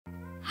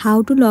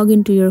How to log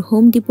into your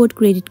Home Depot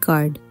credit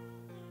card.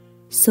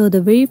 So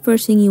the very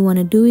first thing you want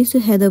to do is to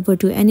head over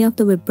to any of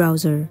the web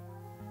browser.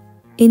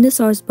 In the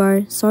source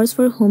bar, search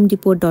for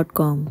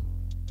homedepot.com.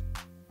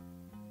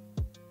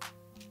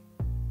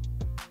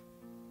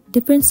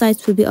 Different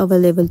sites will be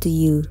available to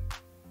you.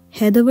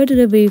 Head over to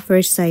the very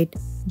first site,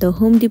 the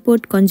Home Depot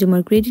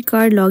Consumer Credit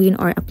Card Login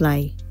or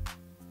Apply.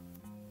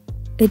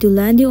 It will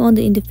land you on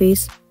the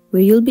interface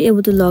where you'll be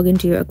able to log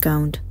into your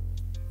account.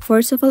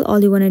 First of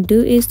all you want to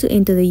do is to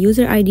enter the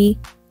user ID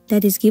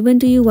that is given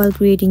to you while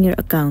creating your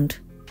account.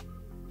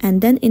 And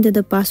then enter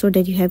the password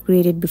that you have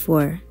created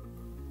before.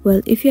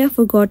 Well, if you have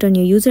forgotten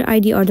your user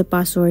ID or the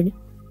password,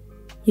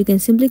 you can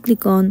simply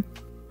click on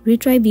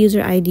Retrieve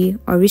User ID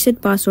or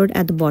Reset Password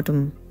at the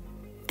bottom.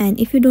 And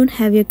if you don't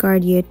have your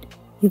card yet,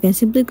 you can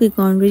simply click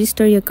on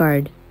Register your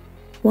card.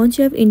 Once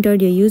you have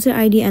entered your user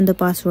ID and the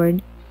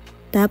password,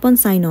 tap on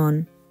Sign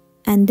On.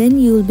 And then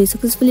you will be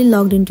successfully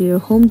logged into your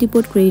Home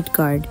Depot credit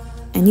card.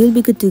 And you'll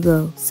be good to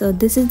go. So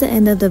this is the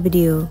end of the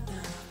video.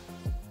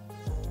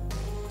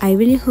 I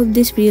really hope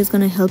this video is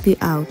gonna help you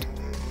out.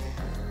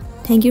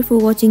 Thank you for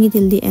watching it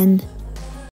till the end.